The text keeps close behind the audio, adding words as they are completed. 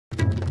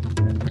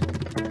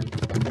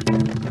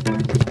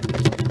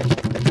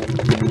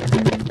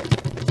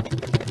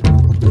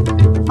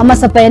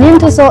masa penin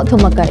tuso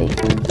thumakai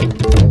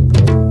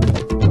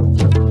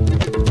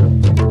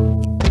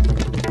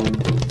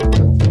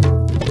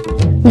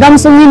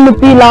gamsungin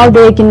nupi law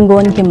de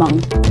kingon kimang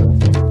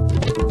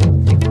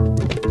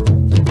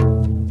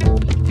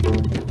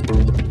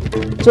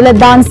chule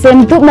dan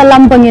sem tu na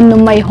lampangin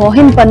numai ho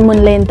hin panmun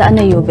len ta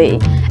na yuve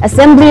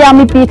assembly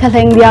ami pi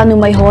thaleng dia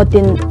numai ho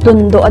tin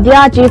tundo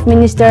adia chief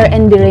minister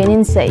and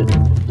Birenin say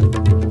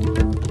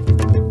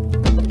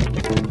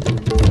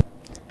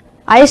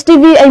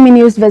ISTV Amy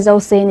News Vezau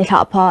say ni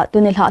hapa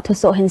tu ni ha thu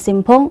so hin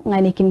simpong ngai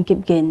ni kim kip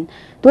gen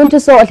tun thu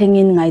so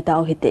athingin ngai tau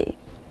hite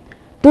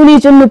tuni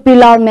chun nupi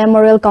lal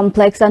memorial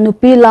complex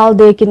nupi lal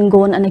de kin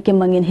gon anaki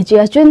mangin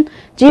hichia chun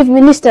chief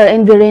minister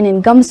and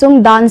Birenin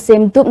gamsung dan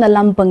sem tup na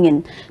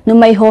lampangin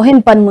numai ho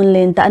hin panmun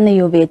len ta na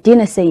yuve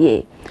tin say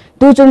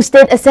tu chung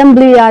state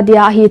assembly ya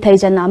dia hi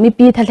thaijana mi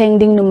pi thaleng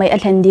ding numai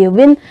athlendi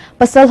win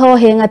pasal ho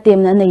henga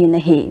tem na nei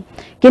na hi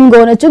kin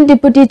gon chun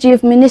deputy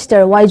chief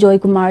minister Y Joy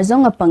Kumar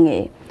Zong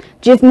apange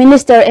Chief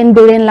Minister and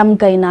Biren lam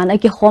kainan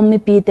aki khom mi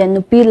pi ten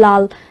nupi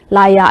lal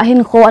laya hin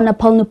kho ana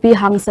phal nupi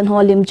hangsan ho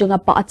lim chunga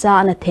pa acha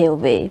ana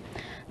theuwe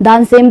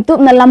dan sem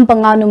tup na lam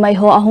panga nu mai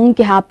ho ahung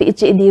ki happy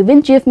ichi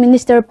diwin Chief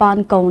Minister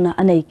pan kauna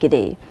anai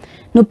kide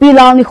nupi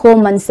lal ni kho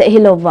man se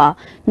hilova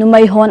nu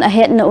mai hon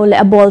ahead na ule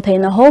abol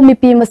thaina ho mi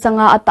pi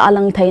masanga ata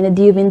alang thaina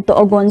diwin to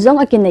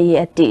ogonjong akinai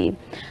ati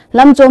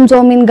lam chom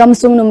chomin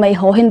gamsung nu mai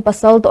ho hin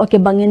pasal to ke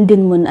bangin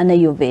din mun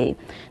anayuve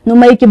nu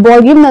mai ki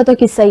bolgim na to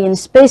ki sayin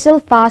special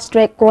fast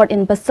track court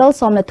in pasal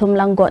som na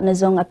thumlang got na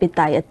zong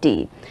apitai ati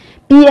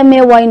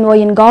PMAY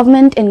noyin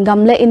government in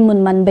gamle in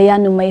mun man bayan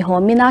nu mai ho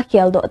mina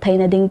khial do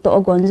thaina ding to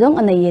ogonjong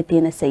anayeti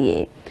na saye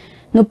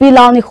nupi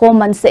law ni kho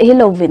man se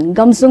hilovin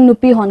gamsung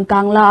nupi hon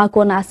kangla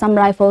akona Assam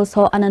Rifles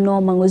ho anano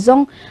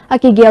manguzong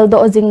aki gel do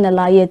ojing na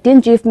laye tin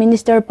chief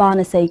minister pa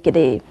na say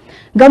kide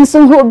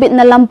gamsung hu bit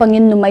na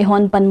lampangin numai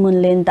hon panmun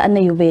len ta na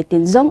yuve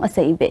tin zong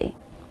asaibe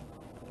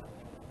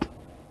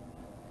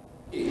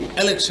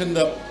election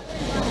da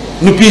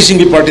nupi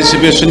singi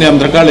participation yam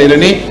drakar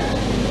leirani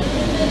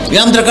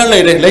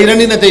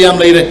na te yam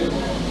leire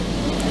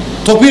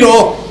thopiro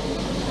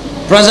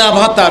praja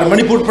bhatar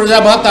manipur praja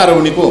bhatar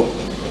uni ko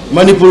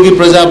Manipur की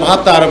प्रजा भात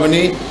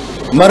तारबनी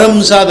मरम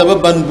सादब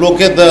बन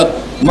blockade the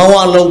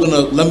मवा लौदन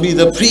लंबी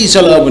द फ्री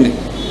चलाबनी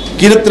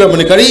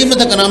किरत्रबनी करी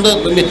मत कनाम द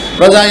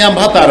प्रजा याम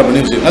भात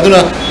तारबनी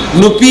अदुना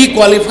नुपी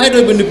क्वालिफाइड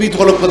होय नुपी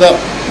थोलकपदा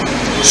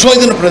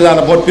सोयदन प्रजा न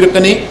वोट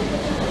पिरकनी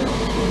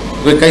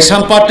वे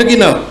कैसाम पार्टी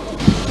ना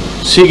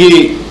सिगी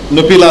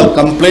नुपीलाल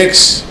कॉम्प्लेक्स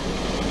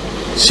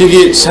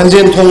सिगी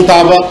संजन थोंग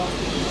ताबा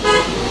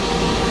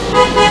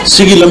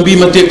सिगी लंबी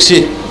मतेक से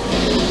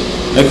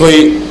अखोई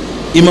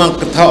इमा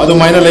कथा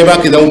अदुमाइना लेबा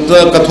की दंत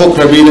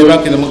कथोख्रबी लेबा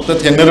की दमक्त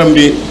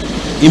थेंगरमबी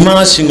इमा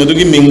सिंग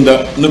अदुगी मिंग द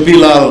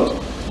नुपीलाल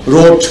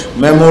रोड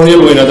मेमोरियल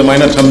होइना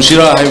अदुमाइना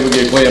थमसिरा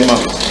हाइबगे कोय अमा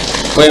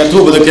कोय अथु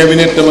बद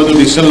कैबिनेट तम अदु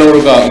डिसीजन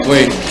लौरगा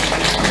कोय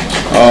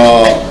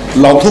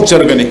लाउथोक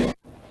चरगनी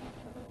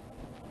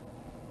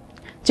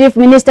Chief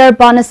Minister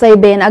Pana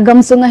Saiben agam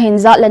sunga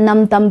hinza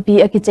lenam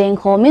tampi akicheng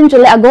khomin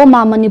chule ago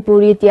ma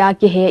Manipuri tia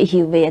ki he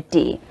hiwe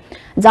ati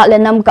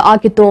Zatlenam ka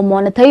akito mo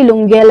na thay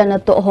lunggel na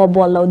to ho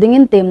bol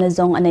loading tem na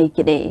zong anay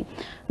kide.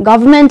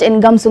 Government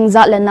in gamsung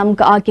zatlenam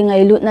ka aki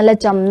ngay lut na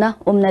lacham na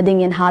na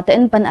dingin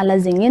hatain pan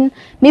alazingin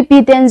mi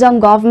piten zong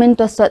government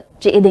to sot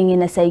chi idingin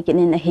na say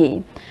kinin na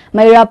hi.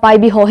 Mayra pai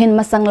bi hohin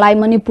masanglay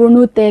Manipur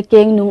nu te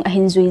keng nung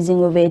ahin zui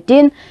zingo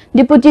vetin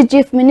Deputy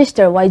Chief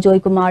Minister Y Joy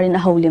Kumarin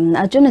ahawlim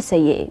na adyo na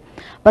saye.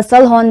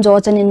 Pasal hon jo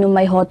chanin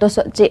numay ho to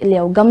sot chi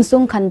liaw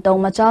gamsung kantaw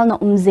machal na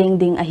umzing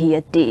ding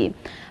ahiyati.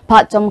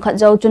 Pat chom khat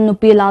jaw chun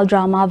nupi lal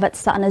drama vat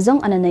sa na zong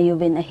ana na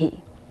yuvin ahi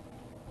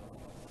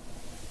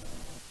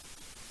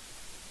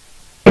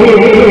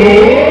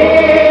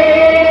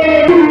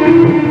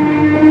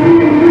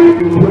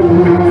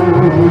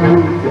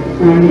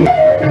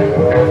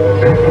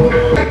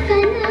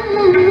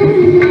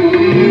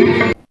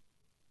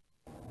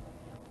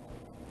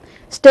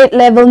State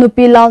level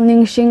nupi lal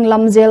ningsing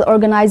lamzel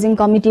organizing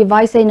committee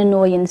vice na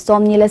noyin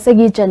som nila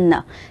sagi channa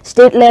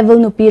state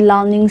level nupi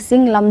lal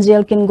ningsing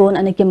lamzel kingon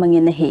anaki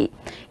mangin nahi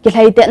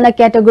kilhaite na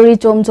category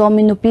chom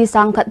chomin nupi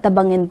sangkhat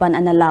tabangin pan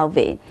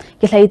analawe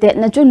kilhaite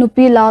na chu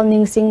nupi lal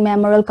ningsing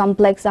memorial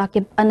complex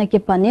akip anaki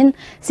panin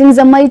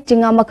singzamai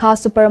chinga makha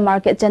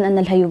supermarket chan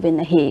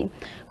analhayuwin nahi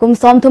kum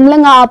som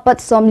thumlanga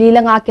apat som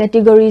lilanga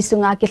category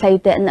sunga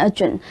kilhaite na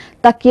chun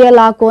takia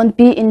la kon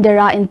pi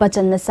indira in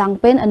pachan na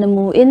sangpen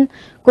anamu in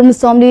kum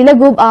som lila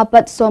group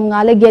apat som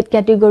ngale get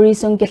category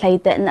sung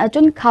kilhaite na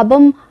chun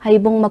khabam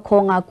haibong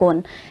makhonga kon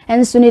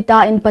en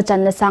sunita in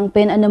pachan na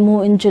sangpen anamu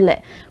in chule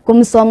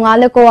kum som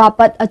ngale ko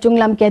apat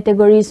achunglam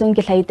category sung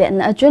kilhaite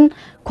na chun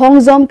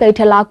khongzom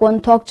kaithala kon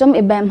thokchom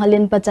ibem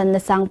halin pachan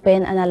na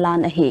sangpen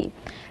analan ahi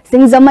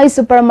Singzamay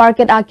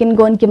supermarket akin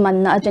gon ki man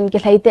na achan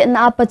kilhaite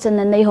na apachan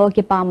na nay ho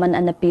ki paman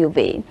ana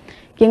piuwe.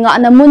 Kinga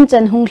anamun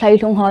chan hung hlay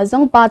lung ho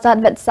zong pachat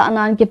vet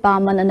saanan ki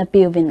paman ana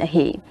piuwin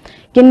ahi.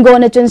 Kin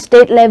gon achan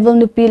state level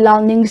nupi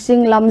lal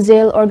ningsing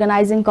lamzel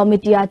organizing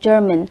committee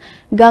chairman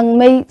gang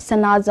may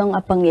sanazong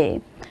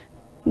apange.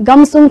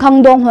 Gamsung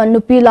Khangdong Hon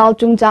Nupi Lao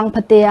Chungchang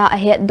Patea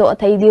ahead do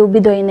Thadou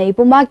Bidoi Nei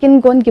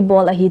Pumakin Gon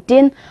Kibol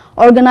Ahitin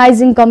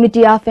Organizing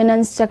Committee of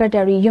Finance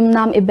Secretary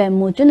Yumnam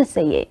Ibemu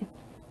Junasaye.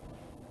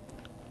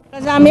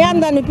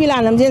 Zamyanda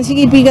Nupila Namjen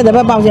Sigi Piga the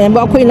Babas and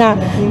Bakwina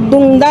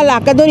Dungdala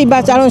Kadori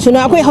Basalon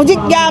Suna,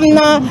 Hojik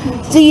Yamna,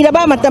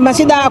 Ziraba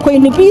Matamasida,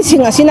 Queen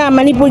Nupising Asina,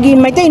 Manipuri,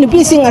 maintain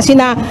Nupising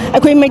Asina,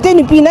 a queen maintain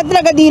Nupina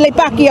Dragadi,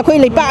 Lepaki, a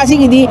queen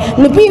Lepasi,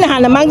 Nupina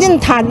Hana Mangan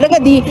Tad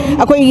Dragadi,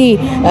 a queen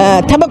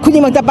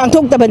Tabakuni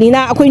Matapantok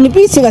Tabanina, a queen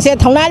Nupising, a set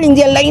Tonalin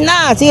de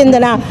Laina,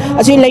 Sindana,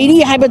 as a lady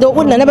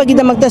Hyperdo, never get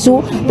the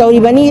Maktasu,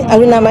 Doribani,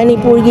 Aruna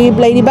Manipuri,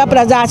 Lady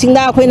Bapraza,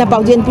 Singa, Queen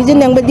Apaujan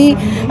Pigeon, and Badi,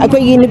 a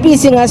queen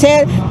Nupising, I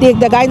said. The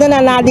guidance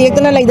and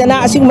the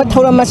Laidana, as you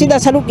Matola Masida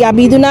Saluk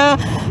Yabiduna,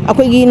 a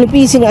quiggy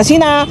Nupising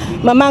Asina,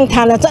 Mamang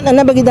Tana, and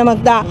never get the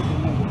Magda,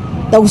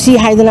 Dausi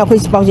Haidana,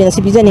 which Pausian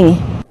Sipizaning.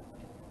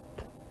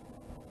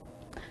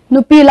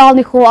 Nupi Lao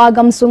Niko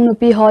Agam Sung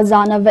Nupi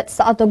Hozana Vet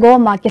Satago,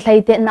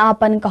 Makilate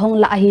Napan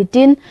Kahong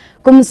Lahitin,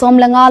 Kum Som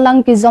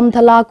Langalang Kizom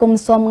Tala, Kum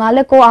Som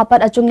Ngaleko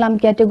Apat Achunglam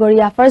category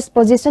first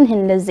position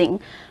Hinlezing,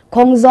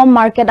 Kongzom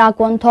Market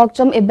Akon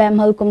Tokchum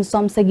Ibemhal Kum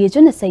Som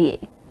Sagijun Saye.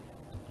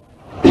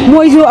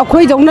 Moiju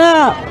akhoi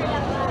jongna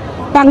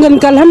pangan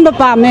kalhan ba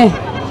pame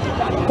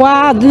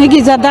kwa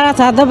digi jada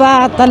sada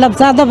ba talab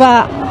sada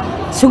ba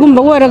sugum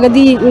ba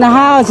waragadi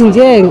naha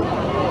sinje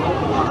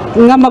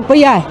ngamak pa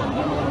yai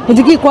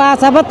hujiki kwa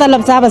saba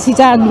talab saba si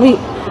cha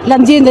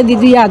lanjin da di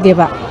ya de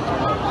ba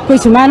koi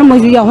sumana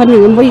moiju ya hani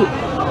ngoi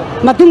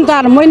matung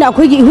tar moina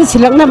akhoi gi hu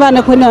silakna ba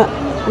na khoina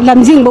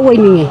lanjing ba woi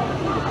ninge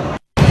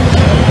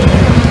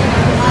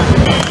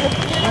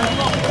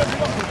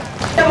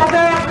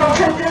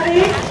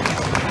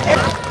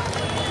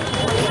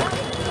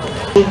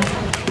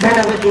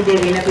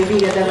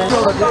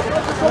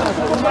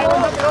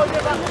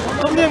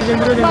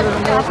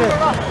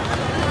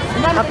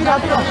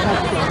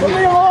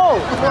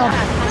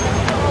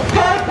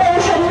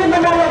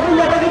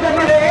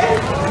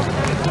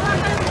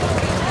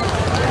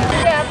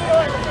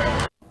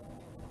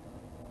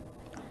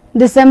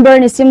December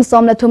Nisim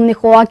Somla Tumni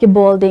Khoa ki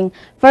Bolding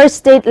First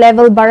State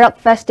Level Barak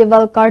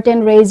Festival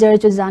Curtain Raiser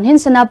Chuzan Hin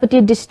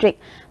Senapati District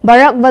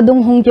Barak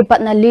Vadung Hung ki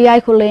Patna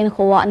Liyai Khulain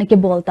Khoa na ki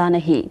Bolta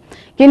nahi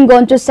Kin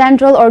gon to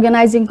Central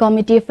Organizing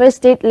Committee First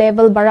State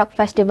Level Barak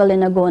Festival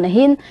in Agona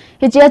hin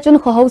Hichia chun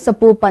khoho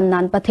sapu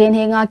pannan pathen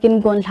henga kin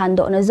gon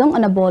lhando na zong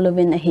ana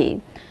bolovin nahi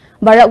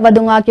Barak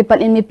Vadunga ki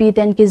Pat in mi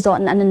piten ki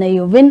zon na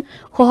nayuvin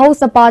khoho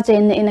sapa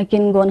chen na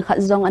inakin gon khat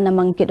zong ana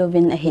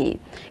mangkitovin nahi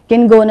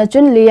Kin gon na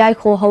chun Liyai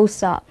khoho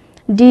sa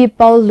D.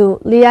 Paulu,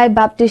 Liyai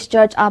Baptist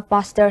Church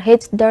Pastor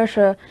H.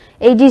 Dersher,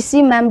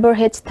 ADC member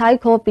H.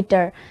 Taiko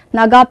Peter,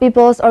 Naga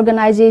People's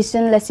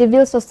Organization, Le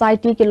Civil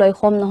Society Kiloi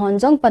Hom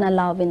Nahonjong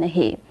Panalawin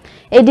Ahi.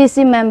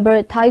 ADC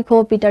member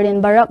Taiko Peter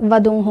in Barak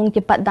Vadung Hong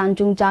Kipat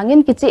Danjung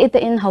Jangin Kichi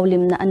Ita in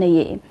Haulim na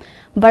Anaye.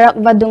 Barak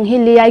Vadung Hi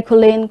Liyai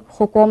Kulen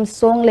Hukom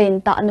Song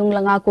Len Ta Anung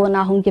Langako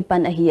na Hong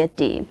Kipan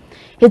Ahiyati.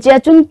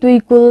 Hichiachun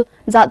Tuikul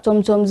Zat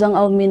Chom Chom Zang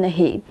Aumin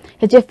Ahi.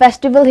 Hichi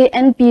Festival Hi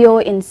NPO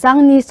in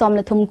Sangni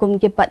Somlatum Kum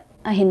Kipat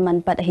Ahin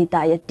man pat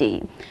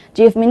ahitayati.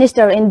 Chief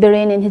Minister in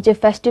Bahrain in Hiji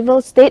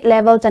Festival State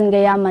Level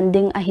Changaya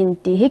Manding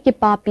Ahinti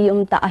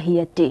Hikipapi ta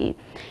ahiyati.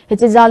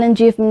 Hiji Zalin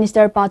Chief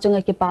Minister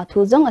Pachunga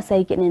Kipathu Zong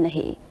asay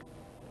kininahi.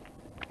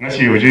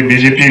 Ngasi uji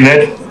BJP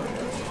led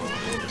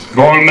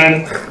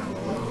government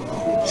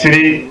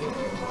Sri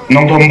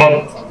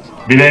Nongthombab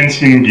Bilen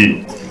Singh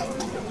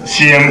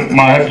CM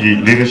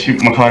Mahagi leadership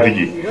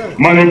Makharigi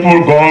Manipur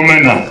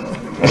government na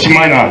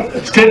asimaina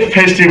state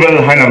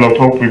festival haina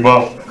lothok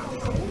piba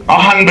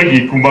ahan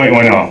bagi kumbai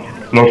wana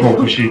lothok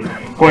kusi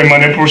koi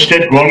Manipur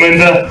state government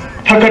da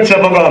thakat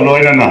sabaga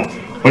loina na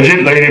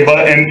budget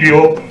lairiba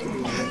NPO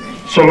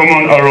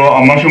Solomon Aro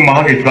amasum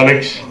Mahagi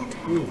Alex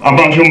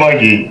amasum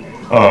bagi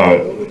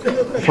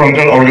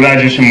frontal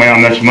organization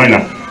mayam na asimaina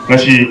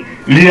ngasi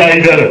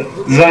liaidar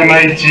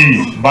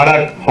zaimaichi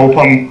barak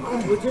hopam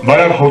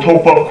Barak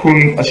Hotopa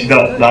Kun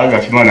Asida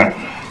Laga Simana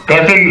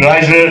Curtain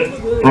Riser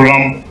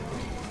Program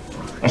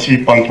Asi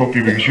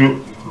Pantopi Bigshu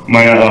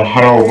Maya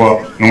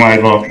Harawa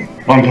Numaiba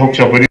Pantok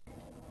Sapari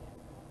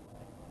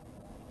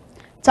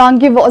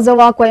Changi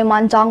Vozawa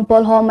Koiman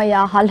Changpol Ho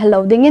Maya Hal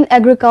Haloding in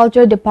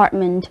Agriculture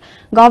Department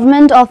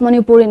Government of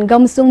Manipur in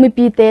Gamsung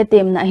Mipite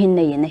Tem na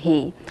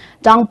Hinnahi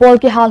Changpol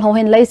ki hal ho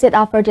hin laiset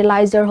a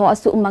fertilizer ho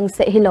asu umang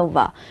se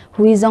hilova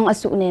huizong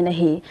asu ne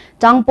nahi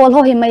Changpol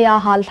ho himaya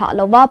hal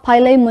thalova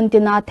phailai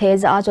muntina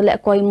theza a chole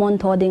koimon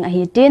thoding a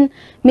hitin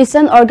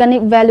Mission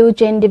Organic Value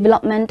Chain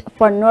Development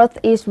for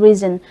Northeast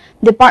Region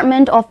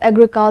Department of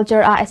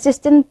Agriculture a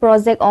Assistant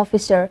Project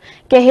Officer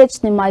KH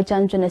Nimai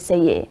Chanchune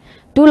seye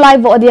Tu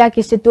live odia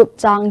ki situp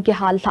chang ki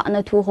hal tha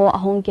na thu ho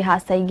ahong ki ha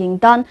sai ging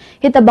tan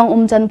hitabang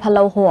umchan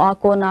phalo ho a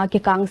kona ki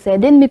kang se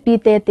din mi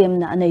pite tem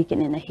na anai kin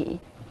nahi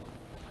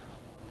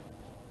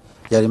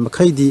Yari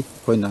Makaidi,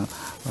 Koina,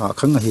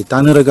 Kangahi,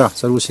 Tanaraga,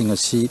 Sarusing a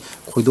sea,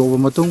 Koido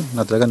Matung,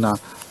 Natragana,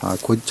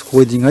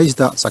 Koiding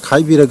Aisda,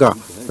 Sakai Viraga,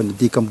 when the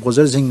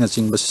decomposers in a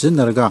sing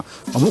Basinaraga,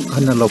 Amuk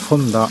Hanna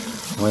Lofunda,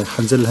 or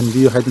Hansel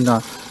Hanbi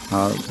Hadina,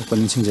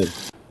 opening singer.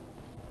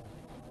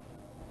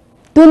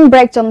 tun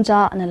break chamcha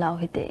analau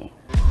hite.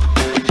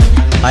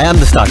 I am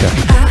the starter.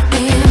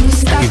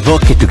 We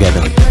work it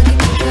together.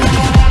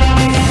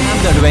 I am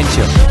the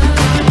adventure.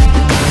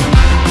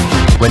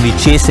 When we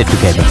chase it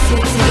together.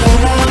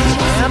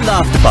 I am the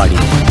after party.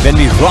 When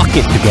we rock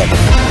it together.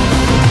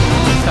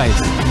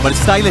 Stylish, but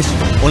it's stylish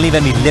only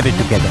when we live it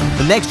together.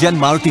 The next gen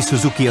Maruti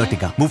Suzuki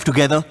Ertiga. Move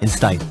together in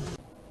style.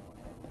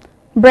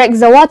 Break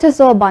Zawata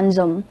so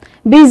Banjum.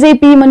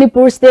 BJP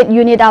Manipur State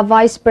Unit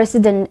Vice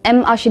President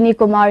M. Ashini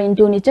Kumar in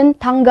Tunichen,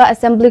 Thanga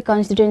Assembly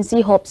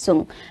Constituency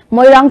Hopsung.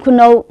 Moirang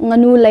Kuno,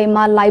 Nganu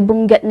Laima,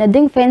 Laibung get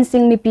Nading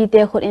fencing ni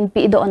Pite Hut in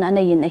Pido on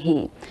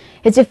Anayinahi.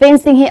 It's a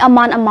fencing he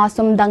aman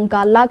amasum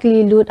dangka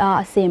lakli lut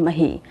a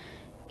asemahi.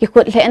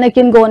 Kikut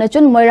Lenakin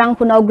Gonachun, Moirang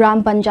Kuno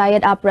Gram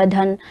Panjayat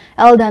Apradhan,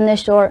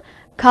 Eldaneshore,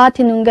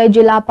 Katinungay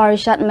Jila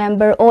Parishat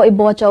member o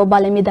Ibocha o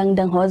Balimidang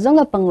Dang Hozong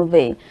a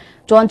Panguve.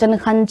 Jonchan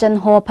Khanchan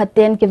Ho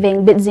Paten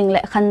Kiving Bitzing Le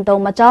Khanto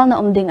Machal na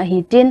Umding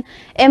Ahitin,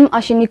 M.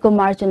 Ashini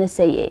Kumar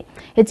Chunasaye.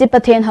 It's a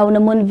paten how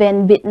namun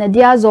ven bit na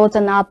dia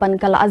zotanapan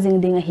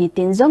kalaazing ding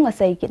ahitin zong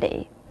asay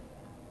kide.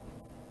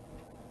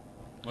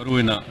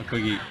 Maruina,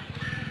 Kagi,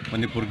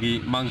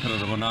 Manipurgi, Mankara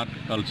Ravanat,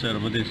 culture,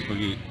 Madis,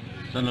 Kagi,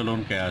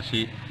 Sanalon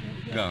Kayasi,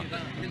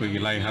 Kagi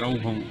Lai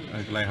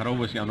Harau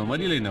was Yano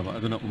Madilina,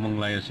 Aduna Umang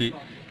Layasi,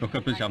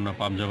 Lokapis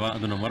Pamjava,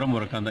 Aduna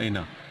Maramurkanda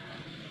Ina.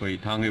 Koi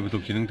thang ibu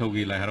tuk chining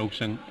thogi lai harok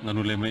sang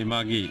nganu le mai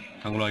magi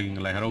thangloing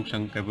lai harok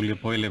sang kabuli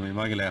poi le mai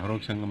magi lai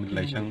harok sang amad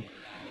lai sang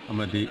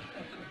amadi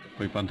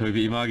koi panthoi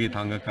bi magi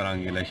thanga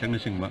karangi lai sang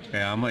singma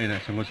kaya ama ina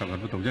sango sagat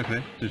bu tok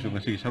jakre chu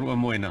ngasi saru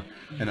amoina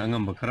ena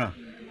angam bakhara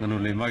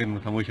nganu le magi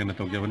thamoi sang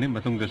tok jabani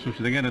matung da su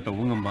sidage na tok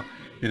ngamba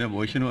ina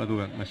boisino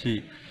aduga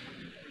ngasi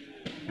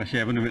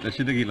abanu mit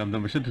asidagi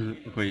lamdam basid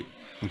koi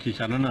ngki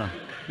chanana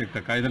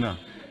ekta kaidana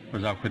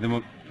projak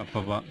khedemo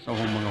apaba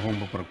sahom manga hom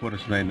parakor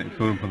sunai na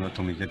forum phana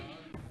thongni jet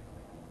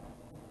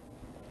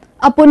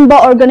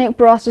Apunba Organic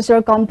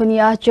Processor Company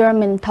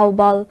Chairman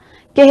Thaubal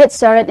Kehit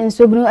Sarat in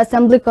Subnu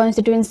Assembly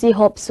Constituency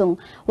Hopsung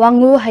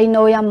Wangu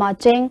Hainoya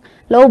Macheng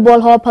Low Ball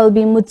Ho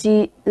Palbi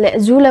Muchi Le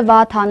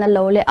Zuleva Thana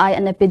Low Le I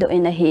Anapido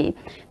Inahi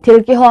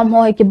Tilki Hom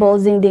Ho Hiki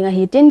Bolzing Dinga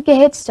Hitin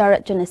Kehit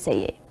Sarat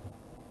Chunasaye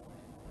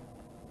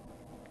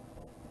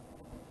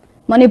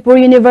Manipur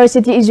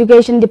University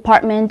Education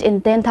Department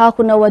in Tentha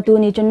Kunawatu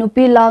ni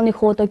Chunupi Lao ni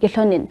Khoto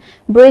Kithonin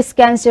Breast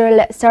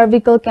Cancer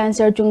Cervical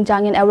Cancer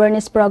Chungchangin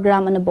Awareness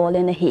Program and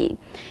Bole na hi.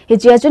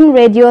 Hijiachun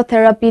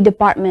Radiotherapy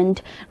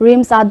Department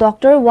Rimsa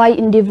Dr. Y.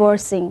 Indivor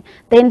Singh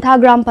Tentha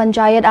Gram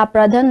Panchayat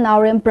Apradhan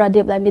Naurem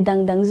Pradip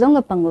Lamidang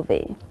Dangzong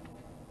Panguve.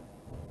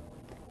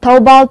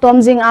 Thaubal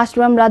Tomjing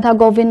Ashram Radha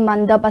Govind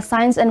Mandap a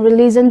Science and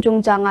Religion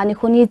Chungchanga ni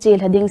Khuni Chil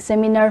Hading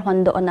Seminar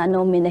Hondo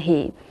Onano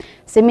Minahi.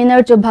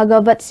 Seminar to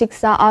Bhagavat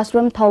Siksa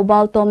Ashram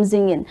Thaubal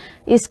Tomjingin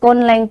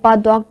Iskon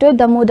Lengpa Dr.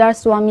 Damodar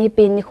Swami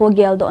Pin ni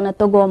Khogeldo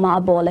Onatogoma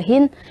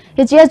Abolahin.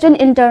 Hijiachun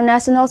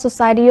International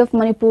Society of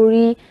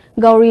Manipuri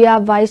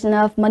Gauriya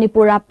Vaishnav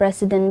Manipura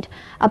President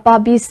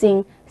Apabi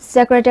Singh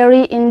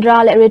Secretary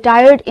Indra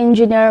Retired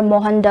Engineer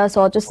Mohandas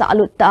Soto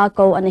Salut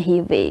Tako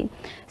Anahive.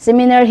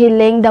 Seminar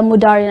Hiling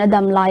Damudarin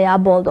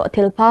Adamlaya Boldo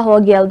Tilpa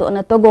Hogeldo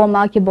na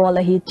Togoma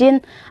Kibola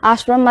Hitin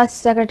Ashram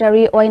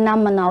Secretary Oina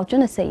Manau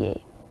Chunasaye.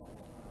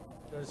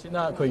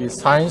 Sina koi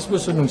science bu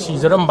sunung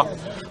sijaramba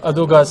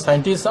aduga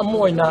scientist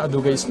amu oina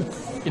aduga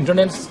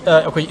internet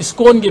koi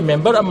iskon gi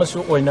member amasu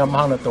oina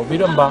mahana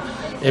tobiramba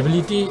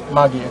ability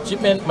magi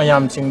achievement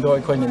mayam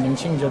chingdo koi na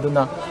ningsing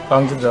jaduna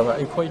pangjadaba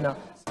koi na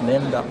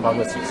name da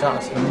bhagwat siksa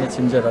asna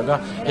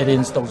chimjaraga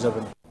arrange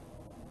tawjabani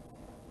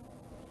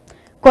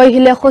Koi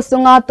hile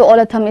khusunga to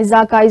olatham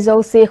izaka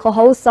izo se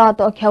khohausa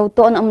to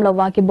khauto an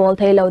amlawa ki bol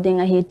thai loading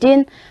a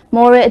hitin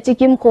more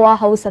chikim khoa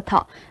hausa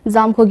tha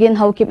jam khogin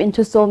haukip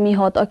into so mi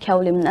hot o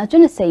khaulim na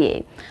chun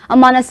saye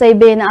amana sai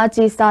be na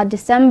achi sa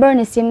December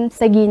nisim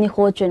sagi ni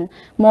khochun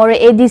more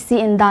ADC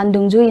in dan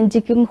dungju in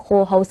chikim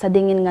kho hausa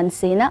dingin ngan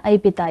se na ai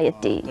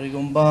pitayati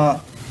rigumba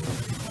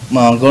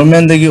ma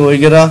government degi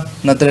oigera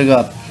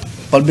natrega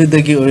public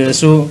degi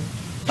oisu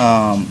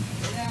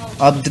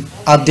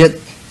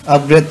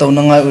upgrade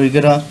taunanga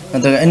oigera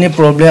nataga any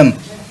problem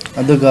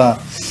aduga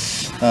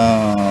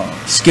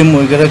scheme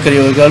oigera kari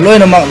oigera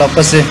loina mak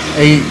lapase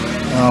ai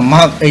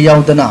mak ai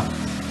yaudana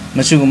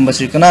masugumba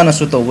si kanana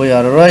su tawba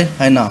yararoi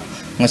haina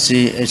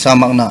ngasi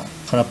samakna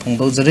khara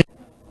phongdojari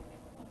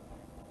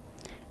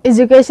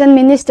Education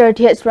Minister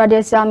T.H.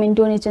 Radhesam in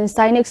Tunichan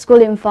Sainik School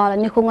Imphal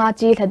ni khunga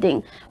chi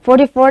thading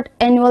 44th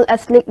Annual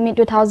Athlete Meet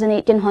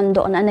 2018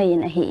 hondo na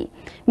anayi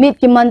Meet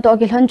kiman to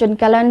kilhon chun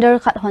calendar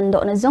khat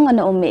hondo na zong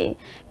ana ume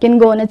kin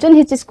go na chun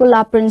hichi school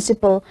la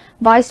principal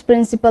vice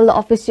principal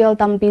official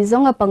tampi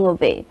zong a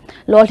pangove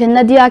lolhin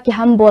na dia ki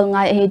hambol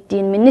ngai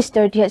 18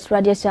 Minister T.H.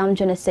 Radhesam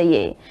chun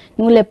saye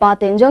nule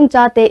paten jong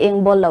chate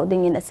eng bol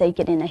loading in a say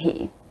kin na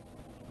hi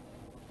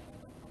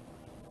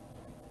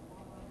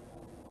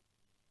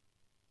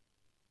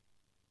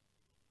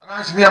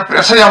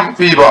pressure yam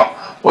piba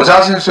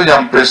ojasin so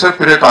yam pressure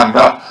pire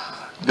kanda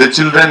the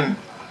children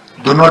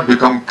do not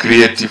become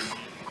creative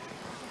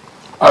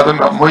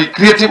aduna moi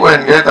creative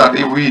when get that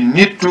we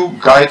need to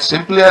guide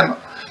simply and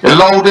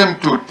Allow them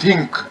to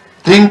think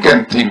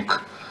and think,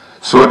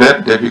 so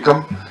that they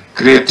become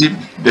creative,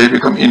 they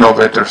become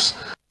innovators.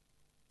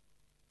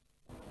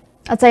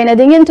 At sa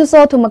inadingin to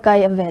so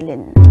tumakay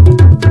Evelyn.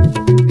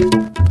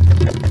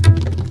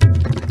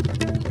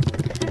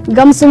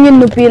 Gamsungin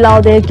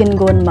nupilaw de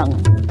kingon mang.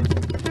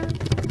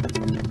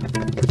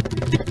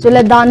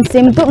 Suladan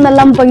simtuk na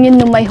lampangin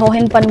numay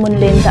hohen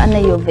panmunlin sa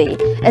anayove.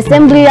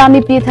 Assembly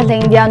rami pitha sa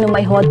India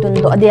numay hotun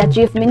do adia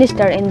Chief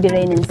Minister in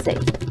Birainin say.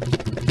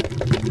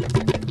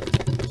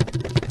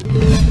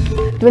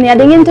 Dunia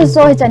dingin to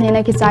so hichan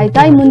hina kisay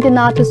tay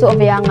muntina to so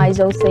avya ngay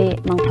say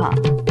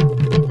mangpa.